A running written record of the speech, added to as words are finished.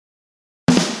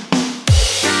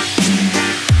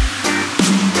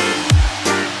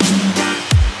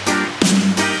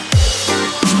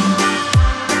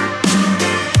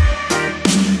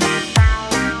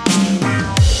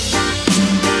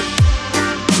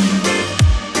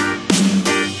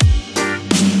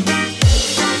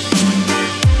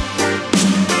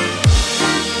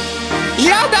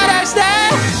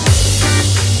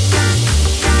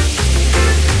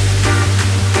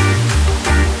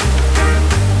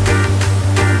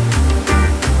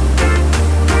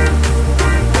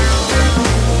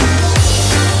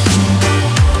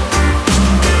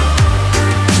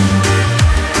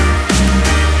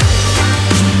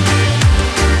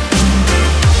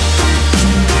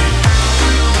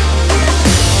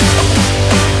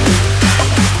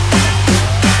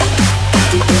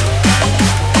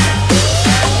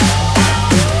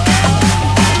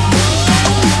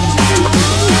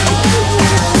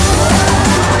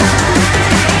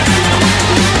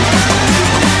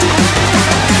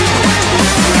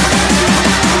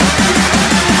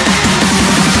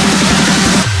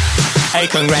Hey,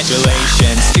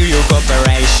 congratulations to your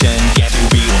corporation. Get to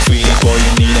be sweet before you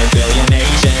need a billion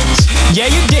Asians. Yeah,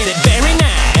 you did it very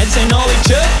nice, and all it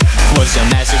took was a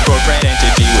massive corporate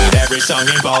entity with every song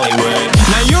in Bollywood.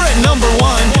 Now you're at #1,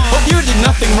 but you did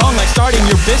nothing wrong, like starting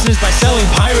your business by selling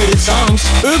pirated songs.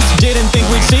 Oops, didn't think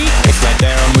we'd see. It's right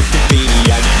there on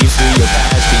Wikipedia. Get used to your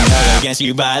past being held against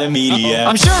you by the media.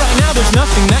 I'm sure right now there's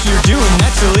nothing that you're doing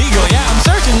that's illegal. Yeah, I'm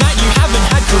certain that you haven't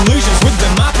had collusions with the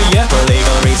mafia. For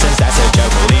legal reasons, that's a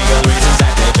joke. For legal reasons,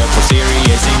 that's a joke. For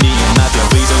serious Indian mafia,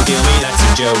 please don't kill me, that's a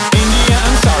joke. India,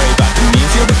 I'm sorry, but it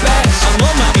means you're the best. I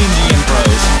love my Indian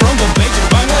bros, from Bombay to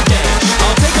Bangladesh.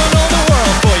 I'll take on all the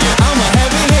world for you, I'm a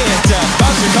heavy hitter.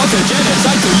 Bouncer culture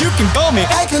genocide, so you can call me.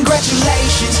 Hey,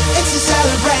 congratulations, it's a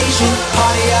celebration.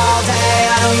 Party all day,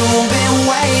 I know you've been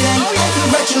waiting. Hey,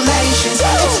 congratulations,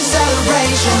 it's a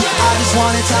celebration. I just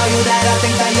wanna tell you that I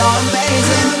think that you're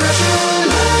amazing.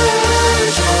 Congratulations,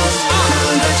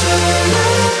 congratulations.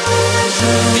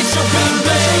 It's your big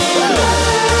day.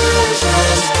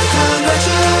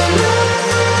 Congratulations,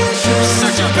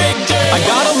 Such a big day. I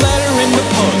got a letter in the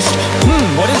post.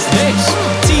 What is this?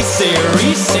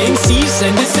 T-Series saying cease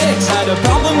and desist. Had a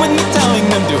problem with me telling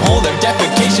them to hold their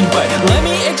defecation, but let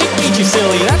me educate you,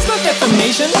 silly, that's not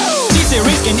defamation.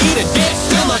 T-Series can eat a dick,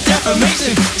 still not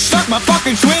defamation. Stuck my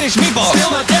fucking Swedish meatball,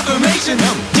 still not defamation.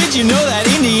 Did you know that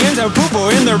Indians have poo-poo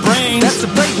in their brains? That's a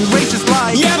blatant racist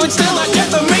lie. Yeah, but still not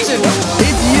defamation.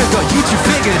 India got YouTube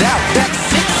figured out. That's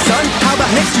sick, son. How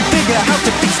about next you figure out how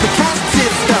to fix the caste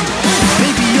system?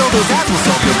 Maybe all those ads will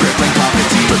solve your crippling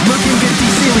poverty. But looking at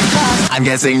these series past, I'm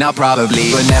guessing not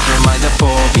probably. But never mind the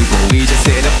poor people, we just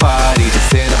hit a party.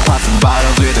 Just hit a pot some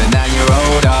bottles with a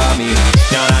 9-year-old army.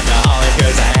 Not alcoholic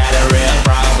cause I had a real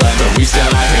problem, but we still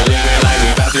out here living like we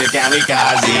about to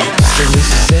kamikaze. So this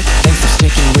is it, thanks for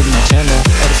sticking with my channel.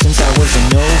 Ever since I was a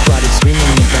nobody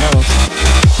screaming about.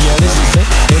 Yeah, this is it,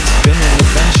 it's been an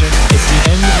adventure. It's the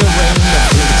end of the rain, I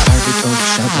feel it's hard to talk,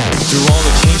 shout out. Through all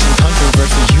the changing